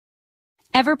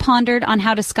Ever pondered on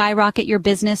how to skyrocket your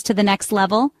business to the next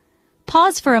level?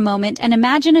 Pause for a moment and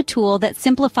imagine a tool that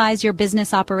simplifies your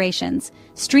business operations,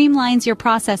 streamlines your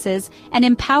processes, and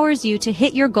empowers you to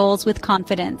hit your goals with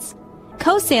confidence.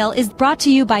 Kosale is brought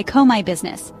to you by My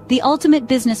Business, the ultimate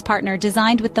business partner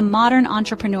designed with the modern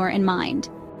entrepreneur in mind.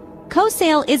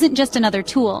 Kosale isn't just another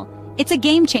tool, it's a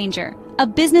game changer, a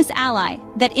business ally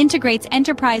that integrates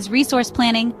enterprise resource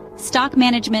planning, stock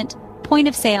management, point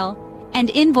of sale, and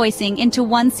invoicing into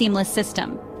one seamless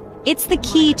system. It's the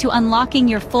key to unlocking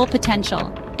your full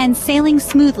potential and sailing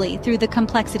smoothly through the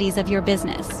complexities of your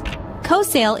business.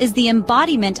 Kosale is the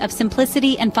embodiment of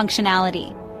simplicity and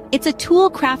functionality. It's a tool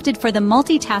crafted for the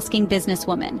multitasking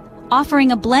businesswoman,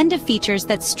 offering a blend of features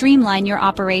that streamline your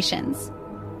operations.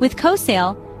 With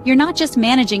Kosale, you're not just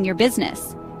managing your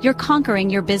business, you're conquering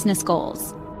your business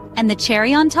goals. And the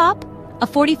cherry on top? A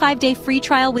 45-day free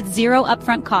trial with zero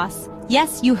upfront costs.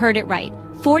 Yes, you heard it right.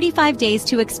 45 days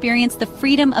to experience the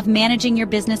freedom of managing your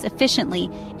business efficiently,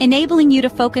 enabling you to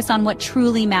focus on what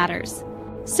truly matters.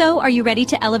 So, are you ready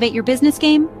to elevate your business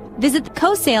game? Visit the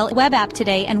Kosale web app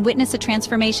today and witness a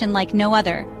transformation like no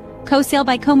other. Kosale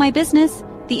by My Business,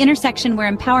 the intersection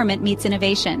where empowerment meets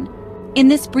innovation. In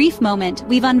this brief moment,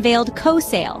 we've unveiled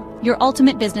Kosale, your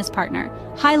ultimate business partner,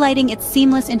 highlighting its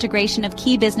seamless integration of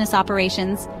key business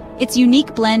operations, its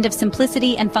unique blend of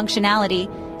simplicity and functionality,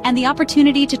 and the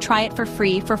opportunity to try it for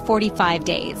free for 45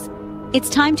 days. It's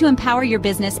time to empower your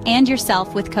business and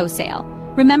yourself with Kosale.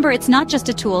 Remember, it's not just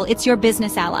a tool, it's your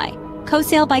business ally.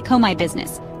 Kosale by My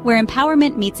Business, where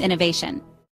empowerment meets innovation.